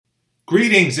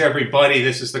Greetings, everybody.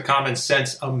 This is the Common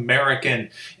Sense American,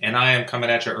 and I am coming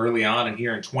at you early on and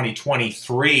here in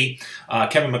 2023.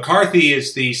 Kevin McCarthy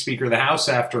is the Speaker of the House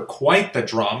after quite the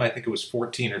drum. I think it was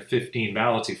 14 or 15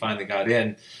 ballots he finally got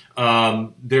in.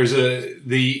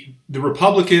 The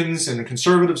Republicans and the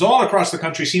conservatives all across the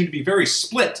country seem to be very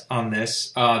split on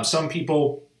this. Some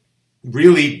people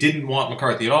really didn't want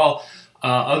McCarthy at all.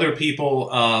 Other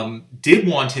people did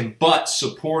want him, but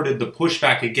supported the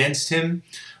pushback against him.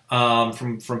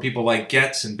 From people like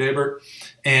Getz and Bibbert.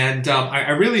 And I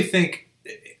really think,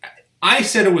 I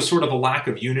said it was sort of a lack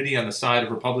of unity on the side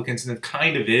of Republicans, and it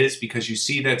kind of is, because you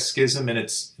see that schism and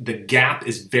the gap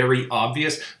is very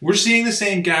obvious. We're seeing the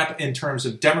same gap in terms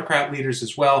of Democrat leaders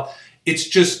as well. It's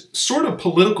just sort of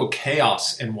political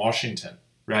chaos in Washington,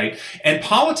 right? And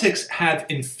politics have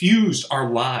infused our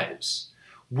lives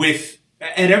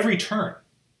at every turn.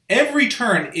 Every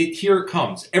turn, here it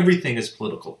comes. Everything is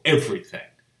political. Everything.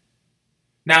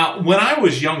 Now, when I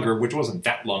was younger, which wasn't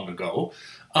that long ago,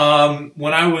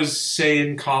 when I was, say,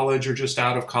 in college or just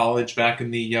out of college back in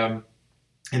the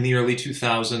early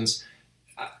 2000s,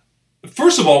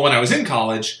 first of all, when I was in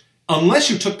college, unless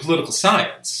you took political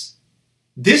science,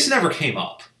 this never came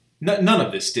up. None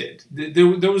of this did. There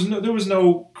was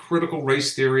no critical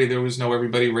race theory. There was no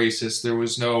everybody racist. There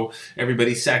was no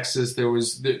everybody sexist. There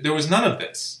was none of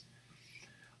this.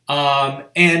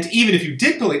 And even if you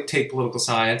did take political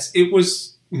science, it was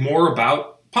more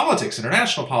about politics,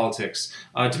 international politics,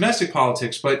 domestic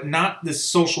politics, but not this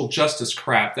social justice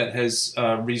crap that has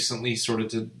recently started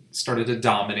to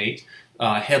dominate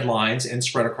headlines and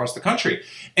spread across the country.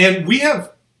 And we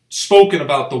have spoken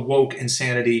about the woke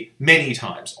insanity many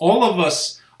times. All of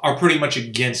us are pretty much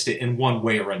against it in one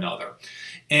way or another.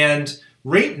 And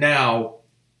right now,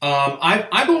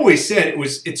 I've always said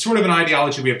it's sort of an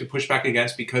ideology we have to push back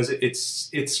against because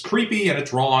it's creepy and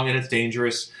it's wrong and it's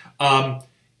dangerous.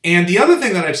 And the other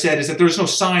thing that I've said is that there's no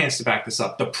science to back this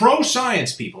up. The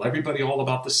pro-science people, everybody all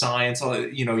about the science,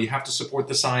 you have to support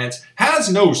the science,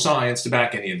 has no science to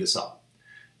back any of this up,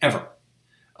 ever.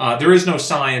 There is no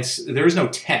science, there is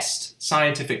no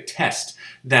scientific test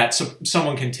that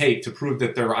someone can take to prove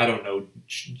that they're,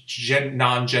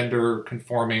 non-gender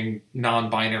conforming,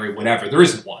 non-binary, whatever. There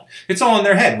isn't one. It's all in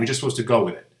their head. We're just supposed to go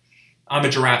with it. I'm a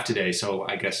giraffe today, so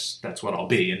I guess that's what I'll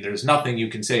be. And there's nothing you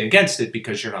can say against it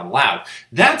because you're not allowed.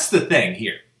 That's the thing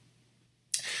here.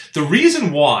 The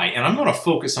reason why, and I'm going to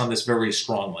focus on this very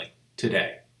strongly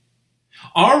today,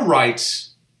 our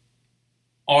rights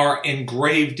are in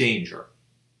grave danger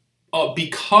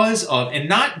because of, and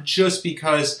not just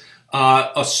because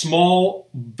a small,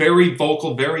 very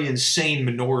vocal, very insane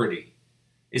minority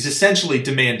is essentially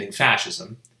demanding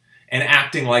fascism and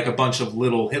acting like a bunch of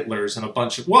little Hitlers and a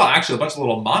bunch of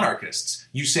little monarchists.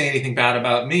 You say anything bad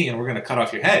about me and we're going to cut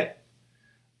off your head.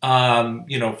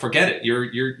 Forget it.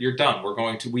 You're done. We're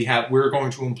going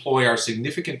to employ our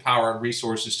significant power and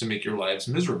resources to make your lives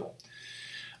miserable.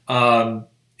 And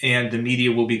the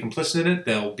media will be complicit in it.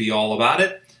 They'll be all about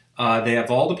it. They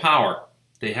have all the power.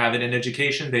 They have it in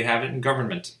education. They have it in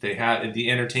government. They have the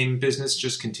entertainment business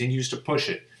just continues to push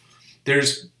it.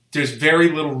 There's very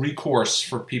little recourse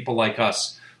for people like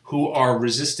us who are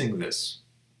resisting this.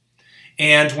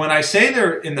 And when I say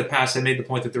in the past, I made the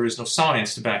point that there is no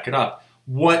science to back it up.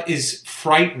 What is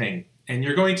frightening, and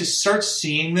you're going to start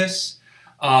seeing this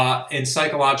in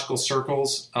psychological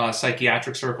circles,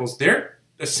 psychiatric circles, they're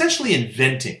essentially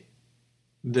inventing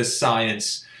the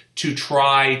science to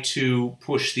try to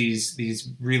push these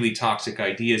really toxic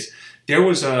ideas. There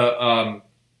was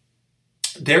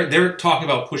they're talking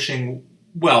about pushing.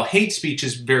 Well, hate speech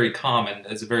is very common,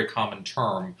 as a very common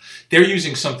term. They're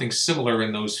using something similar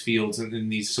in those fields, in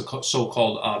these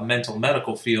so-called mental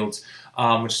medical fields,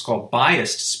 which is called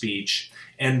biased speech.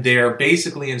 And they're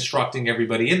basically instructing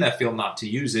everybody in that field not to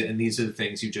use it, and these are the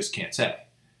things you just can't say.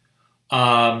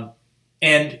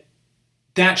 And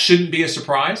that shouldn't be a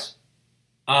surprise.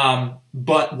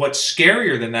 But what's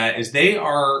scarier than that is they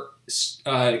are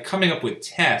coming up with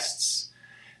tests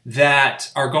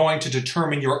that are going to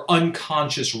determine your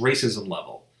unconscious racism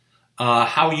level,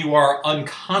 how you are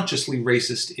unconsciously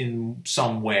racist in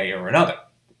some way or another.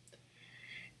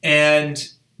 And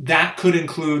that could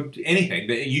include anything.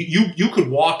 You could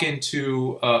walk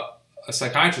into a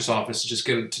psychiatrist's office, just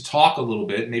get to talk a little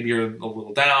bit, maybe you're a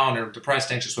little down or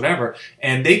depressed, anxious, whatever,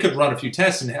 and they could run a few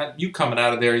tests and have you coming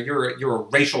out of there, you're a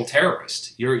racial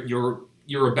terrorist.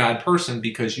 You're a bad person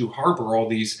because you harbor all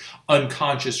these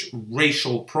unconscious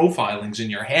racial profilings in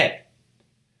your head.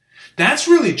 That's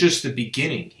really just the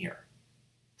beginning here.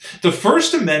 The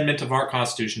First Amendment of our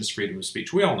Constitution is freedom of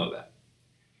speech. We all know that.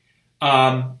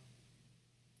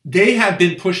 they have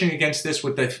been pushing against this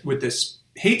with this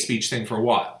hate speech thing for a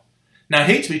while. Now,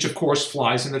 hate speech, of course,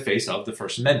 flies in the face of the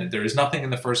First Amendment. There is nothing in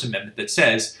the First Amendment that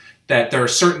says that there are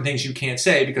certain things you can't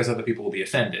say because other people will be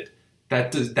offended.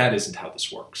 That isn't how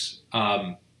this works.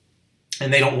 And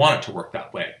they don't want it to work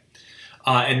that way.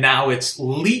 And now it's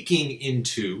leaking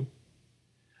into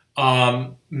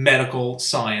medical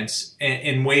science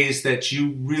in ways that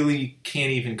you really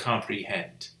can't even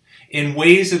comprehend, in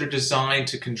ways that are designed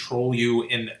to control you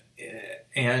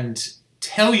and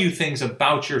tell you things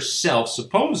about yourself,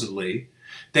 supposedly,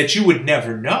 that you would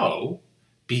never know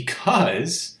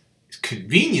because,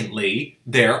 conveniently,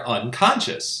 they're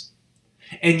unconscious.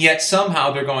 And yet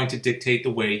somehow they're going to dictate the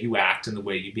way you act and the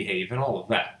way you behave and all of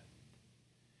that.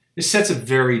 This sets a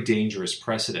very dangerous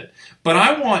precedent. But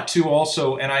I want to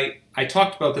also, and I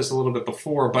talked about this a little bit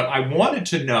before, but I wanted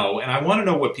to know, and I want to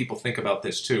know what people think about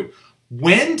this too.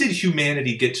 When did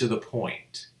humanity get to the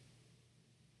point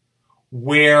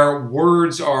where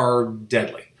words are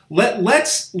deadly?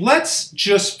 Let's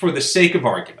just, for the sake of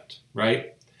argument,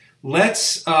 right?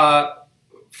 Let's,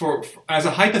 for as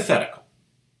a hypothetical,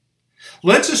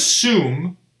 let's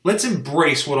assume, let's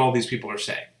embrace what all these people are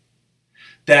saying.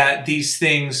 That these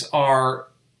things are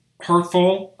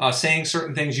hurtful, saying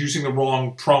certain things, using the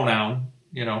wrong pronoun,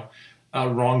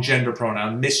 wrong gender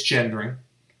pronoun, misgendering,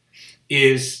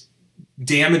 is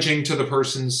damaging to the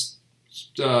person's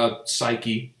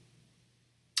psyche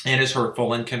and is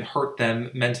hurtful and can hurt them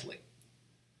mentally.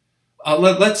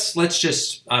 Let's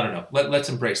just, I don't know, let's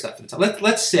embrace that for the time.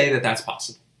 Let's say that that's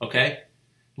possible, okay?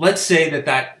 Let's say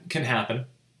that can happen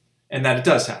and that it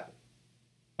does happen.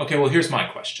 Okay, well, here's my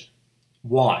question.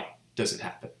 Why does it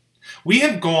happen? We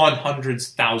have gone hundreds,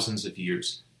 thousands of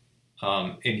years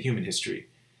in human history,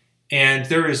 and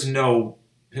there is no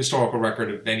historical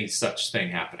record of any such thing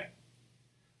happening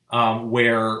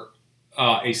where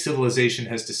a civilization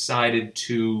has decided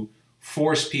to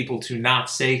force people to not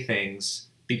say things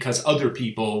because other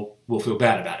people will feel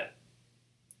bad about it.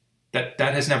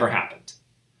 That has never happened.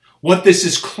 What this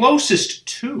is closest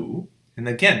to, and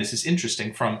again, this is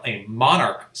interesting from a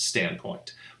monarch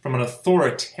standpoint, from an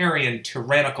authoritarian,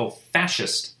 tyrannical,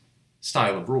 fascist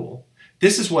style of rule,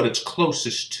 this is what it's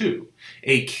closest to.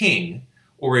 A king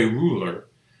or a ruler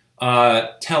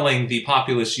telling the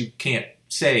populace, you can't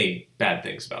say bad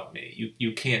things about me.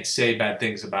 You can't say bad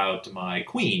things about my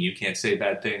queen. You can't say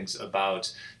bad things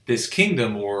about this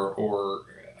kingdom or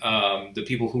the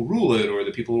people who rule it or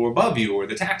the people who are above you or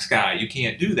the tax guy. You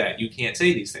can't do that. You can't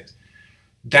say these things.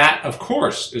 That, of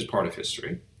course, is part of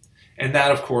history. And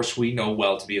that, of course, we know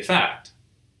well to be a fact.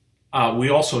 We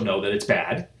also know that it's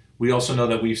bad. We also know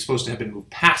that we're supposed to have been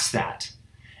moved past that.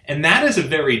 And that is a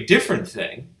very different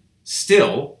thing.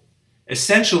 Still,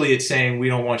 essentially it's saying we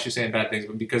don't want you saying bad things,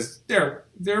 but because they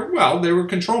were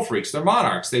control freaks. They're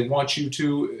monarchs. They want you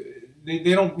to, they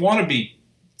don't want to be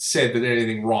said that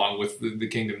anything wrong with the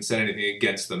kingdom and said anything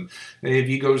against them. They have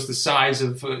egos the size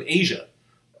of Asia.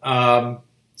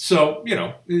 So,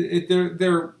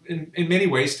 they're in many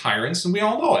ways tyrants, and we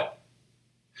all know it.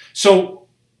 So,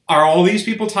 are all these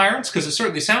people tyrants? Because it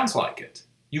certainly sounds like it.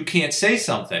 You can't say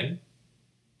something,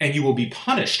 and you will be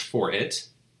punished for it.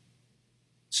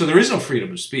 So there is no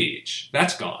freedom of speech.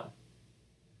 That's gone.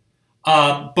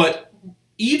 But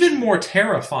even more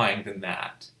terrifying than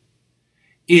that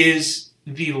is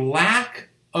the lack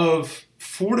of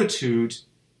fortitude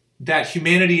that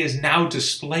humanity is now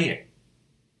displaying.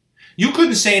 You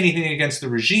couldn't say anything against the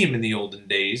regime in the olden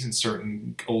days in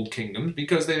certain old kingdoms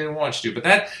because they didn't want you to.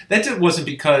 But that wasn't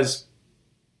because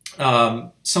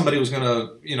somebody was going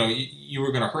to, you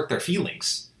were going to hurt their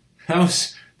feelings.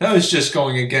 That was just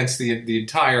going against the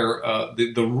entire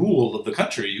the rule of the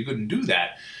country. You couldn't do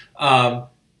that.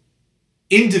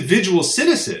 Individual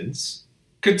citizens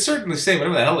could certainly say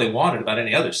whatever the hell they wanted about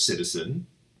any other citizen,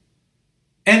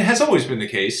 and has always been the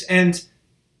case. And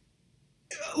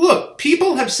look,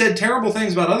 people have said terrible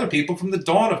things about other people from the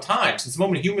dawn of time, since the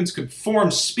moment humans could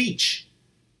form speech.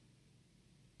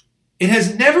 It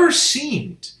has never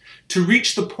seemed to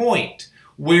reach the point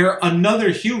where another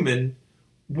human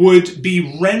would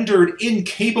be rendered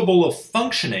incapable of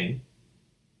functioning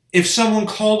if someone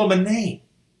called them a name.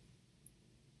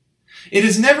 It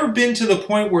has never been to the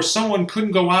point where someone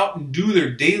couldn't go out and do their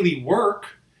daily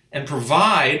work and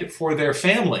provide for their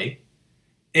family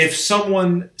if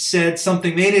someone said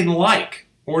something they didn't like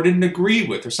or didn't agree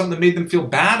with or something that made them feel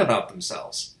bad about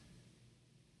themselves.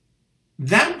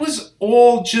 That was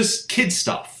all just kid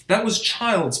stuff. That was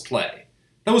child's play.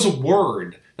 That was a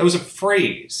word. That was a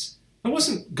phrase. It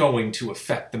wasn't going to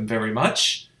affect them very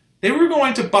much. They were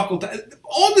going to buckle down.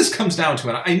 All this comes down to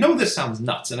it. I know this sounds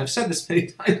nuts, and I've said this many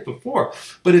times before,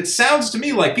 but it sounds to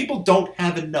me like people don't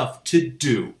have enough to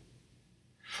do.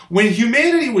 When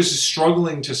humanity was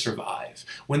struggling to survive,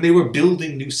 when they were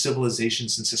building new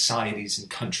civilizations and societies and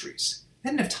countries, they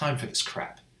didn't have time for this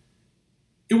crap.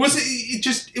 It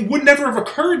would never have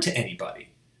occurred to anybody.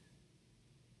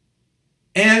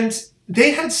 And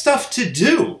they had stuff to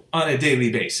do on a daily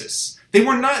basis.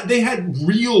 They had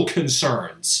real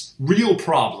concerns, real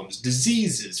problems,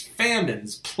 diseases,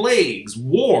 famines, plagues,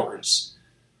 wars.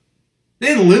 They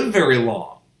didn't live very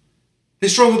long. They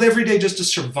struggled every day just to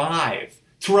survive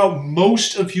throughout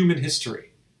most of human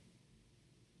history.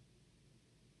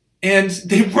 And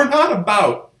they were not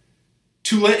about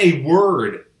to let a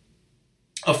word,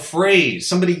 a phrase,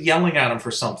 somebody yelling at them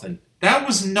for something, that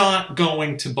was not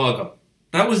going to bug them.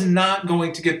 That was not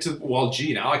going to get to, well,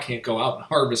 gee, now I can't go out and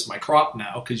harvest my crop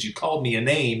now because you called me a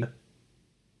name.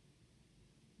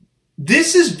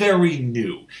 This is very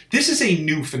new. This is a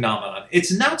new phenomenon.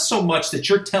 It's not so much that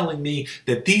you're telling me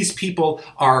that these people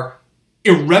are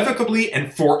irrevocably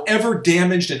and forever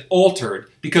damaged and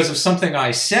altered because of something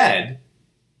I said.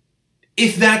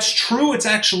 If that's true, it's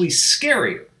actually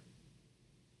scarier.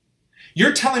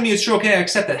 You're telling me it's true, okay, I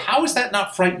accept that. How is that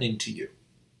not frightening to you?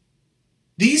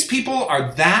 These people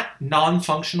are that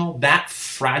non-functional, that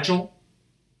fragile,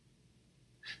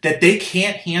 that they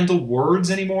can't handle words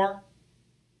anymore.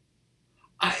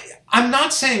 I'm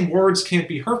not saying words can't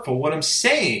be hurtful. What I'm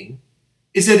saying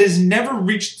is that it has never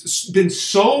been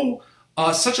so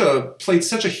played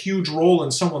such a huge role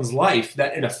in someone's life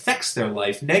that it affects their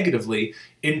life negatively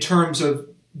in terms of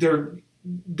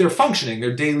their functioning,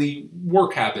 their daily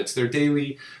work habits, their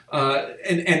daily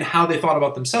and how they thought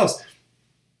about themselves.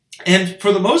 And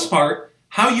for the most part,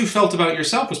 how you felt about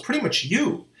yourself was pretty much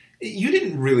you. You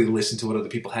didn't really listen to what other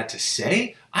people had to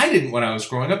say. I didn't when I was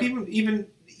growing up. Even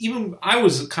I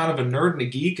was kind of a nerd and a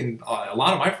geek, and a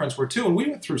lot of my friends were too, and we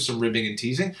went through some ribbing and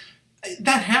teasing.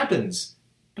 That happens.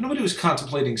 But nobody was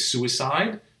contemplating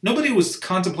suicide. Nobody was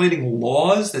contemplating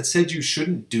laws that said you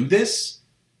shouldn't do this.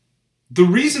 The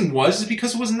reason was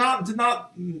because it did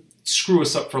not screw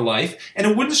us up for life, and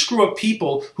it wouldn't screw up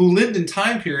people who lived in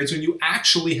time periods when you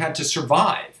actually had to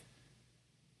survive.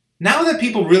 Now that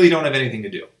people really don't have anything to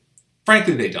do,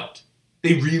 frankly they don't.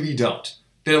 They really don't.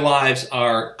 Their lives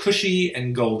are cushy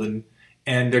and golden,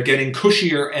 and they're getting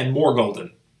cushier and more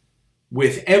golden.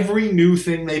 With every new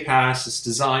thing they pass, it's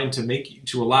designed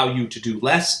to allow you to do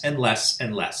less and less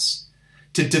and less,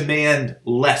 to demand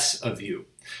less of you,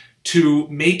 to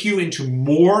make you into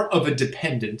more of a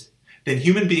dependent than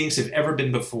human beings have ever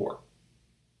been before.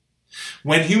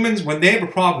 When they have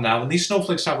a problem now, when these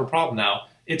snowflakes have a problem now,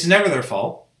 it's never their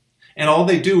fault. And all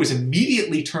they do is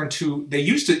immediately turn to, they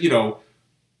used to,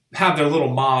 have their little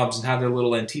mobs and have their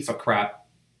little Antifa crap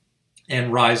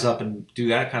and rise up and do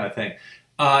that kind of thing.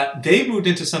 They moved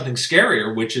into something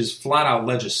scarier, which is flat-out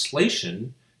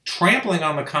legislation, trampling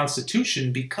on the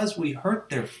Constitution because we hurt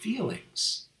their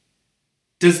feelings.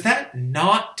 Does that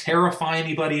not terrify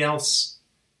anybody else?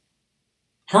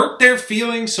 Hurt their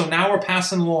feelings, so now we're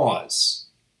passing laws.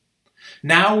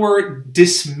 Now we're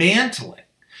dismantling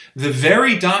the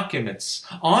very documents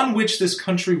on which this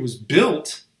country was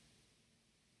built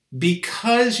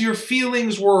because your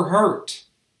feelings were hurt.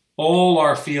 All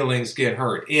our feelings get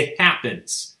hurt. It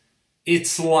happens.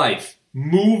 It's life.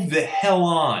 Move the hell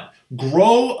on.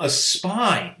 Grow a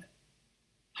spine.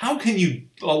 How can you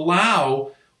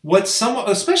allow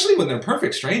especially when they're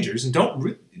perfect strangers and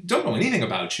don't know anything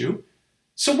about you?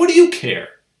 So what do you care?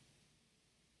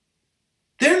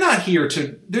 They're not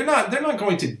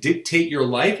going to dictate your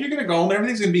life. You're going to go home and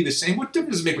everything's going to be the same. What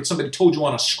difference does it make what somebody told you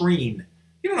on a screen?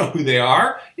 You don't know who they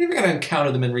are. You're never going to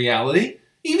encounter them in reality.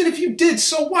 Even if you did,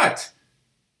 so what?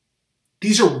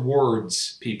 These are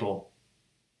words, people.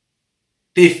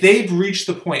 If they've reached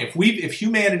the point, if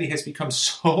humanity has become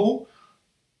so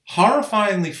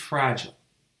horrifyingly fragile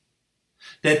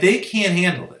that they can't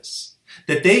handle this,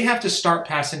 that they have to start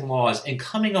passing laws and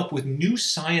coming up with new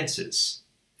sciences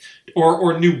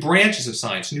or new branches of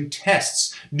science, new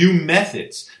tests, new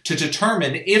methods to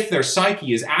determine if their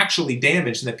psyche is actually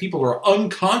damaged and that people are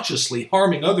unconsciously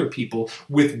harming other people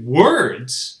with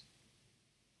words,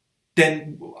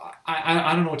 then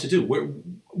I don't know what to do.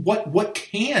 What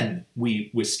can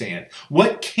we withstand?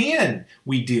 What can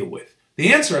we deal with?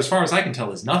 The answer, as far as I can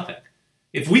tell, is nothing.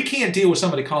 If we can't deal with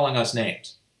somebody calling us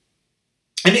names,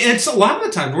 and it's a lot of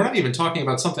the time, we're not even talking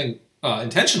about something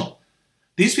intentional.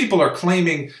 These people are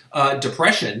claiming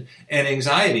depression and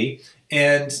anxiety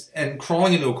and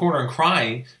crawling into a corner and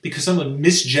crying because someone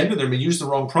misgendered them and used the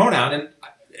wrong pronoun.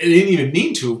 didn't even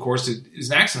mean to, of course. It is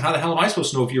an accident. How the hell am I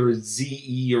supposed to know if you're a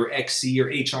ZE or XC or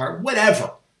HR,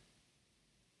 whatever?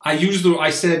 I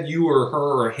said you or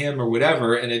her or him or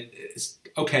whatever, and it's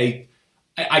okay.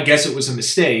 I guess it was a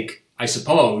mistake, I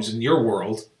suppose, in your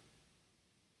world.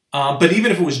 But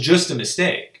even if it was just a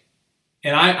mistake,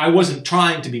 and I wasn't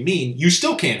trying to be mean, you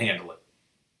still can't handle it.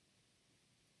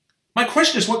 My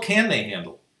question is, what can they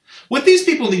handle? What these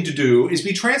people need to do is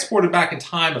be transported back in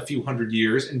time a few hundred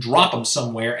years and drop them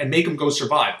somewhere and make them go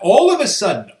survive. All of a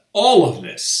sudden, all of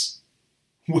this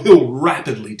will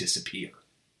rapidly disappear.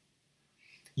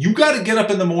 You got to get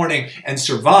up in the morning and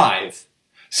survive.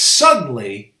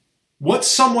 Suddenly, what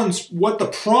the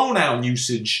pronoun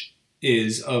usage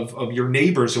is of your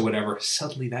neighbors or whatever,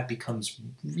 suddenly that becomes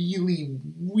really,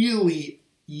 really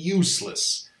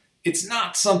useless. It's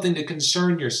not something to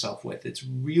concern yourself with. It's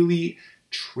really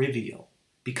trivial,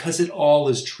 because it all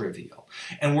is trivial.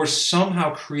 And we're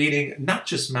somehow creating not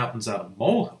just mountains out of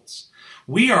molehills.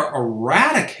 We are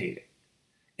eradicating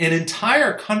an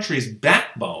entire country's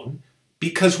backbone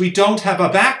because we don't have a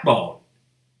backbone.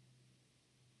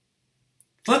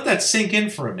 Let that sink in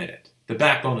for a minute. The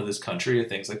backbone of this country are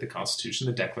things like the Constitution,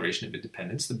 the Declaration of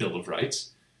Independence, the Bill of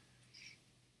Rights.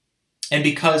 And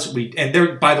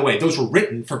by the way, those were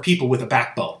written for people with a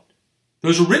backbone.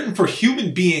 Those were written for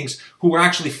human beings who were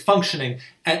actually functioning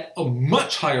at a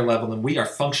much higher level than we are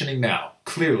functioning now,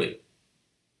 clearly.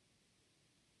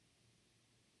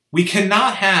 We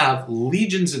cannot have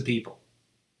legions of people,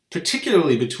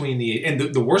 particularly and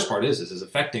the worst part is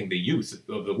affecting the youth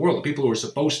of the world, the people who are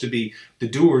supposed to be the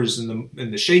doers and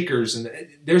the shakers, and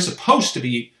they're supposed to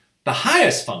be the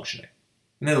highest functioning,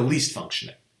 and they're the least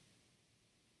functioning,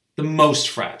 the most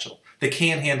fragile. They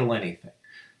can't handle anything.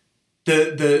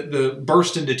 The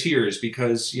burst into tears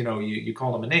because, you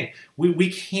call them a name.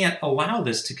 We can't allow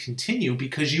this to continue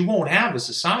because you won't have a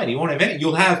society. You won't have any.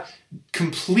 You'll have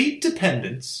complete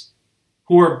dependents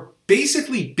who are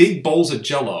basically big bowls of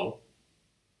Jell-O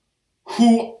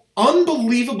who,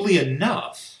 unbelievably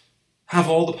enough, have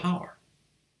all the power.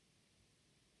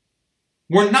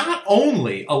 We're not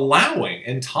only allowing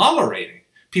and tolerating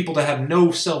people to have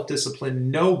no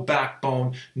self-discipline, no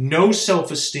backbone, no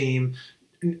self-esteem,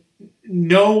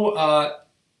 no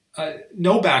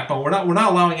backbone. We're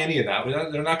not allowing any of that.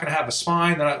 They're not going to have a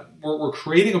spine. We're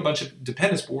creating a bunch of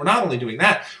dependence, but we're not only doing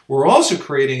that, we're also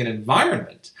creating an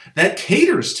environment that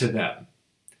caters to them.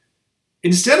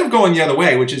 Instead of going the other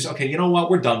way, which is, okay, you know what,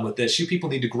 we're done with this. You people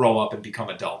need to grow up and become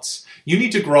adults. You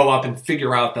need to grow up and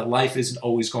figure out that life isn't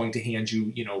always going to hand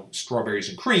you, strawberries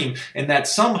and cream, and that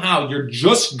somehow you're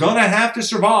just going to have to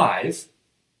survive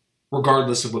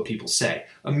regardless of what people say.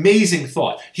 Amazing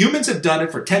thought. Humans have done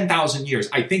it for 10,000 years.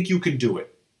 I think you can do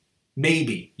it.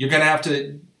 Maybe. You're going to have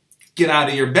to get out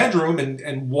of your bedroom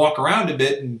and walk around a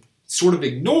bit and sort of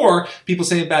ignore people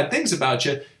saying bad things about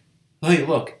you. Hey,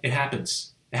 look, it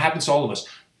happens. It happens to all of us.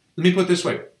 Let me put it this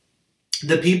way.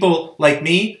 The people like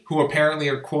me, who apparently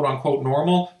are quote-unquote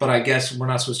normal, but I guess we're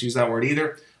not supposed to use that word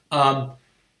either,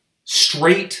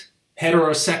 straight,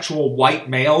 heterosexual white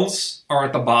males are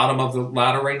at the bottom of the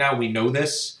ladder right now. We know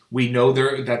this. We know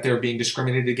that they're being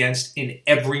discriminated against in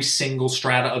every single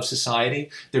strata of society.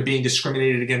 They're being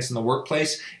discriminated against in the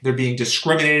workplace. They're being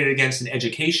discriminated against in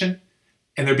education.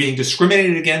 And they're being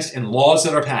discriminated against in laws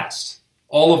that are passed.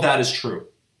 All of that is true.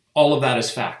 All of that is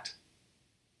fact.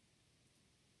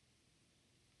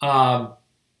 I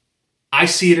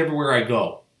see it everywhere I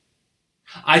go.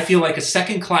 I feel like a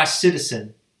second-class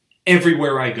citizen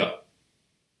everywhere I go.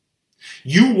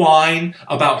 You whine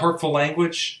about hurtful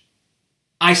language.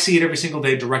 I see it every single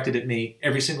day directed at me,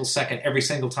 every single second, every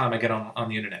single time I get on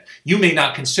the internet. You may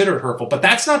not consider it hurtful, but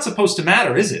that's not supposed to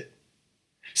matter, is it?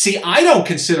 See, I don't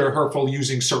consider it hurtful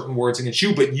using certain words against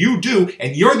you, but you do,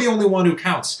 and you're the only one who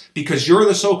counts because you're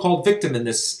the so-called victim in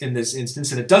this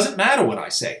instance, and it doesn't matter what I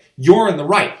say. You're in the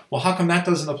right. Well, how come that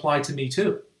doesn't apply to me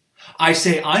too? I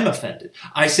say I'm offended.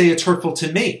 I say it's hurtful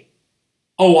to me.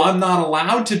 Oh, I'm not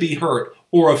allowed to be hurt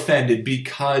or offended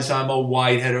because I'm a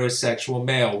white heterosexual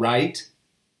male, right?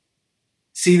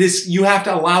 See, you have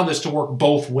to allow this to work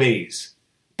both ways.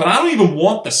 But I don't even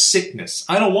want the sickness.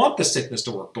 I don't want the sickness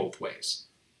to work both ways.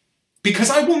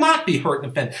 Because I will not be hurt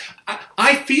and offended.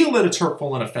 I feel that it's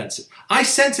hurtful and offensive. I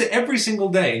sense it every single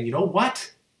day. And you know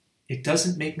what? It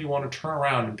doesn't make me want to turn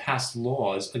around and pass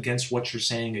laws against what you're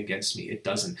saying against me. It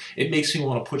doesn't. It makes me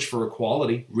want to push for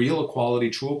equality, real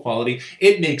equality, true equality.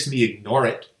 It makes me ignore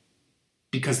it.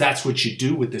 Because that's what you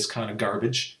do with this kind of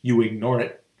garbage. You ignore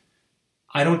it.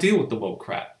 I don't deal with the woke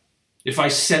crap. If I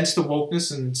sense the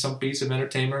wokeness in some piece of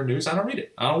entertainment or news, I don't read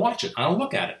it. I don't watch it. I don't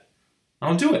look at it. I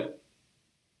don't do it.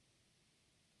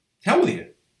 Hell with you.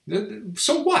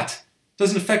 So what?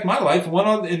 Doesn't affect my life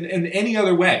in any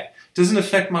other way. Doesn't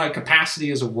affect my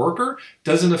capacity as a worker.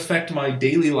 Doesn't affect my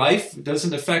daily life.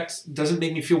 Doesn't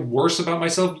make me feel worse about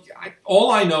myself. All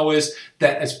I know is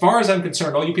that as far as I'm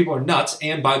concerned, all you people are nuts.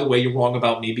 And by the way, you're wrong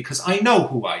about me because I know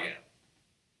who I am.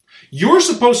 You're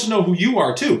supposed to know who you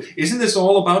are too. Isn't this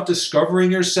all about discovering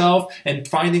yourself and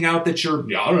finding out that you're,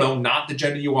 not the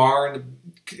gender you are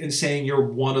and saying you're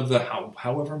one of the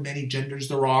however many genders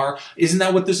there are? Isn't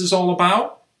that what this is all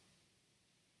about?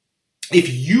 If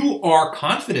you are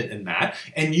confident in that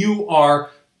and you are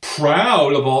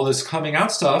proud of all this coming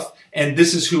out stuff and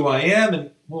this is who I am,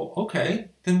 and well, okay,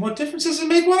 then what difference does it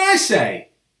make what I say?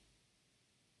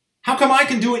 How come I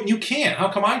can do it and you can't? How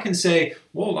come I can say,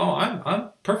 well, no, I'm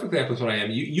perfectly happy with what I am.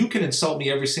 You can insult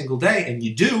me every single day, and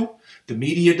you do. The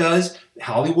media does.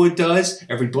 Hollywood does.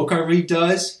 Every book I read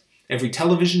does. Every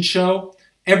television show.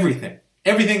 Everything.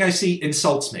 Everything I see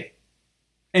insults me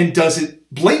and does it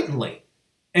blatantly.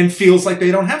 And feels like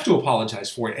they don't have to apologize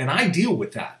for it. And I deal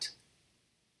with that.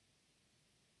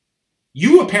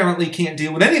 You apparently can't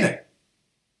deal with anything.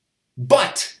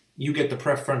 But you get the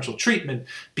preferential treatment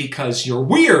because you're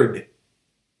weird.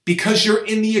 Because you're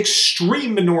in the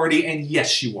extreme minority, and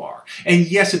yes, you are.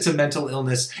 And yes, it's a mental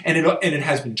illness, and it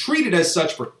has been treated as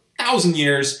such for 1,000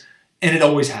 years, and it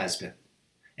always has been.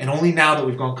 And only now that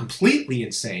we've gone completely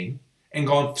insane and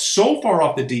gone so far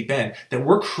off the deep end that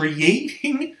we're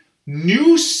creating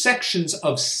new sections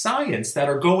of science that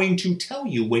are going to tell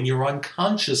you when you're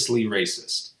unconsciously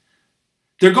racist.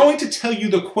 They're going to tell you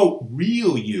the, quote,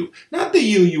 real you. Not the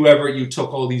you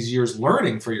took all these years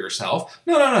learning for yourself.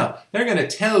 No. They're going to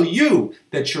tell you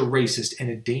that you're racist and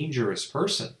a dangerous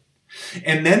person.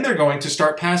 And then they're going to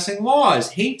start passing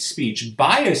laws, hate speech,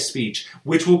 bias speech,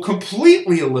 which will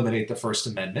completely eliminate the First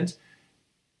Amendment.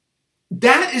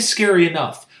 That is scary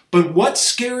enough. But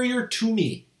what's scarier to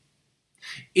me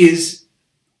is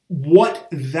what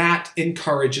that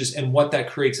encourages and what that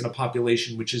creates in a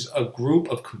population, which is a group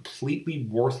of completely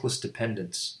worthless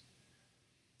dependents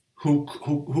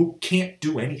who can't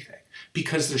do anything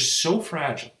because they're so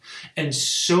fragile and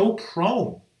so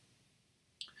prone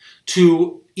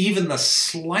to even the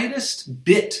slightest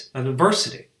bit of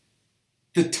adversity,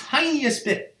 the tiniest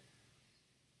bit.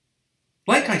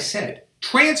 Like I said,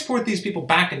 transport these people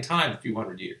back in time a few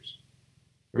hundred years,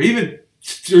 or even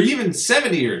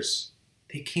 70 years.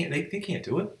 They can't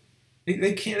do it.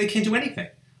 They can't do anything.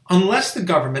 Unless the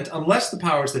government, unless the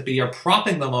powers that be are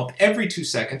propping them up every 2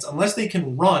 seconds, unless they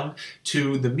can run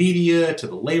to the media, to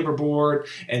the labor board,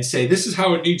 and say, this is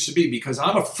how it needs to be because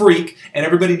I'm a freak and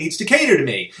everybody needs to cater to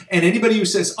me. And anybody who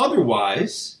says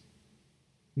otherwise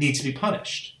needs to be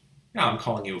punished. Now, I'm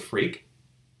calling you a freak.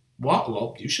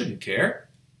 Well, you shouldn't care.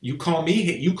 You call me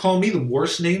the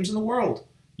worst names in the world.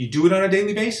 You do it on a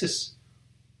daily basis.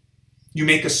 You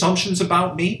make assumptions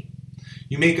about me.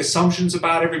 You make assumptions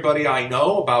about everybody I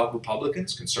know, about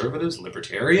Republicans, conservatives,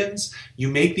 libertarians. You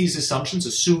make these assumptions,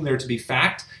 assume they're to be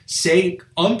fact, say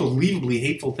unbelievably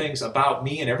hateful things about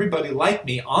me and everybody like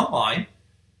me online,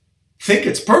 think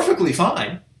it's perfectly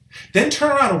fine, then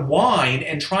turn around and whine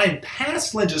and try and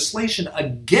pass legislation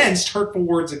against hurtful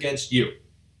words against you.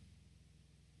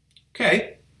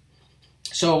 Okay.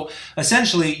 So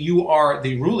essentially, you are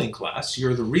the ruling class.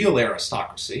 You're the real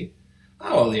aristocracy.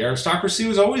 Oh, well, the aristocracy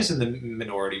was always in the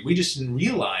minority. We just didn't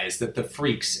realize that the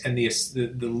freaks and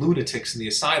the lunatics in the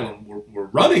asylum were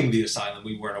running the asylum.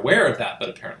 We weren't aware of that, but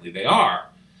apparently they are.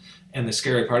 And the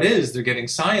scary part is they're getting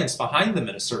science behind them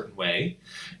in a certain way,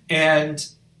 and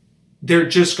they're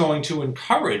just going to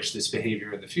encourage this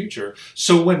behavior in the future.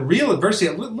 So when real adversity,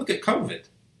 look at COVID.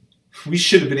 We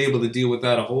should have been able to deal with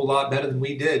that a whole lot better than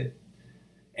we did.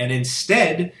 And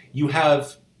instead, you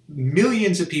have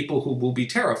millions of people who will be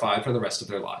terrified for the rest of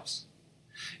their lives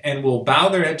and will bow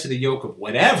their head to the yoke of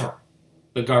whatever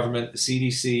the government, the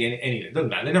CDC, and anything. It doesn't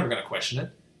matter. They're never going to question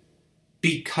it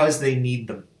because they need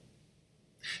them.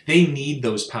 They need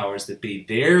those powers that be.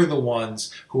 They're the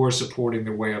ones who are supporting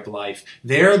their way of life.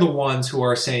 They're the ones who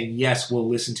are saying, yes, we'll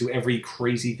listen to every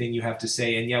crazy thing you have to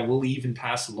say, and yeah, we'll even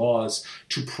pass laws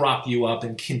to prop you up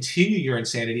and continue your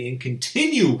insanity and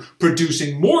continue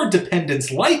producing more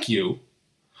dependents like you,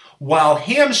 while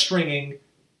hamstringing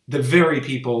the very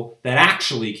people that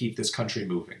actually keep this country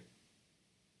moving.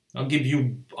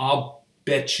 I'll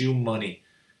bet you money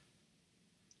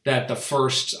that the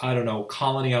first,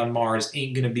 colony on Mars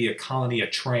ain't going to be a colony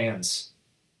of trans.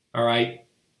 All right?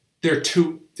 They're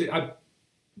too...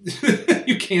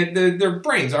 you can't... Their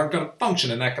brains aren't going to function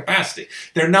in that capacity.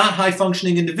 They're not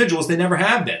high-functioning individuals. They never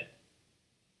have been.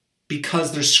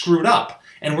 Because they're screwed up.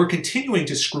 And we're continuing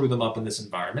to screw them up in this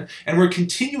environment, and we're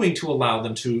continuing to allow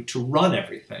them to run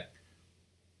everything.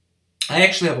 I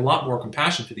actually have a lot more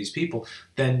compassion for these people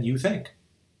than you think.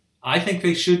 I think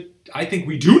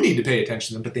we do need to pay attention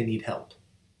to them, but they need help.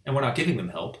 And we're not giving them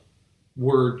help.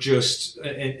 We're just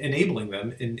enabling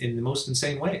them in the most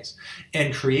insane ways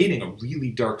and creating a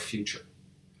really dark future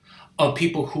of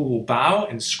people who will bow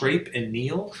and scrape and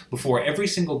kneel before every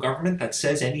single government that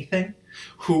says anything,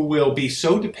 who will be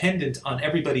so dependent on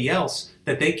everybody else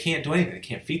that they can't do anything. They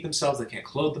can't feed themselves, they can't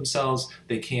clothe themselves,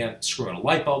 they can't screw in a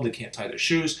light bulb, they can't tie their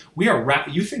shoes.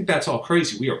 You think that's all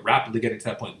crazy. We are rapidly getting to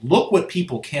that point. Look what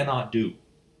people cannot do.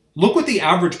 Look what the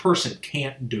average person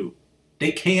can't do.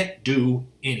 They can't do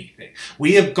anything.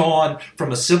 We have gone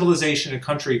from a civilization and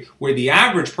country where the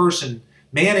average person,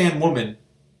 man and woman,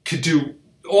 could do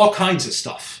all kinds of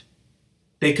stuff.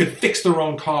 They could fix their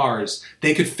own cars.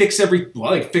 They could fix every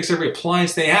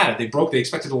appliance they had. If they broke, they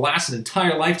expected it to last an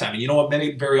entire lifetime. And you know what?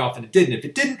 Very often it didn't. If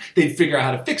it didn't, they'd figure out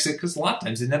how to fix it because a lot of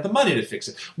times they didn't have the money to fix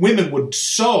it. Women would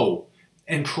sew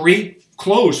and create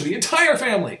clothes for the entire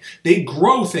family. They'd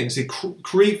grow things. They'd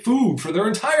create food for their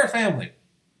entire family,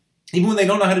 even when they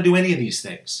don't know how to do any of these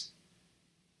things.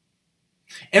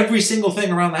 Every single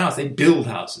thing around the house, they build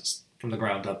houses from the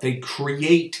ground up. They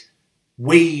create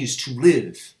ways to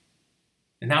live.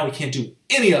 And now we can't do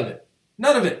any of it.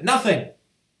 None of it. Nothing.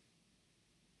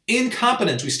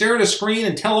 Incompetence. We stare at a screen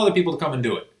and tell other people to come and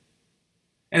do it.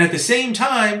 And at the same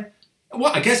time,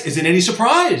 well, I guess, is it any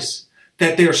surprise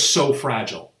that they're so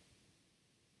fragile?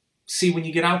 See, when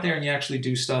you get out there and you actually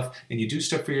do stuff, and you do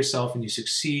stuff for yourself, and you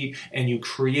succeed, and you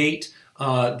create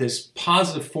this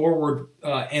positive forward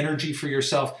energy for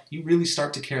yourself, you really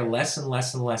start to care less and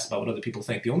less and less about what other people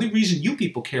think. The only reason you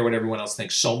people care what everyone else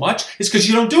thinks so much is because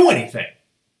you don't do anything.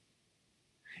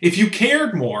 If you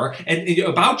cared more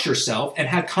about yourself and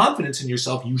had confidence in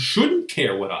yourself, you shouldn't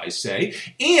care what I say,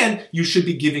 and you should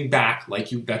be giving back.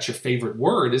 That's your favorite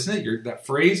word, isn't it? That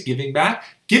phrase, giving back.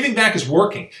 Giving back is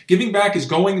working. Giving back is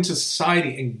going into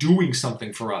society and doing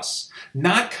something for us,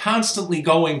 not constantly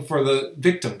going for the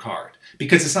victim card,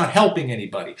 because it's not helping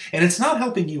anybody, and it's not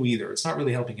helping you either. It's not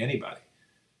really helping anybody.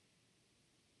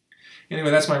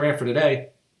 Anyway, that's my rant for today.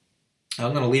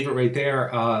 I'm going to leave it right there.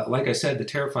 Like I said, the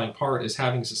terrifying part is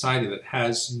having a society that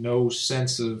has no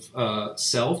sense of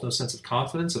self, no sense of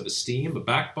confidence, of esteem, a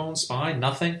backbone, spine,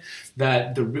 nothing.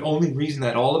 That the only reason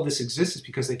that all of this exists is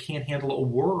because they can't handle a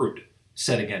word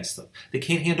said against them. They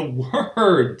can't handle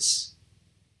words.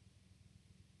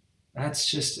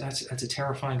 That's a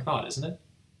terrifying thought, isn't it?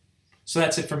 So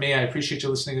that's it for me. I appreciate you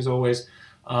listening as always.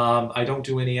 I don't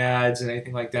do any ads and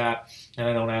anything like that, and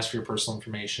I don't ask for your personal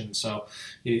information, so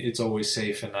it's always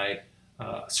safe, and I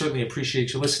certainly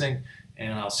appreciate you listening,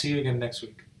 and I'll see you again next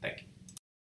week.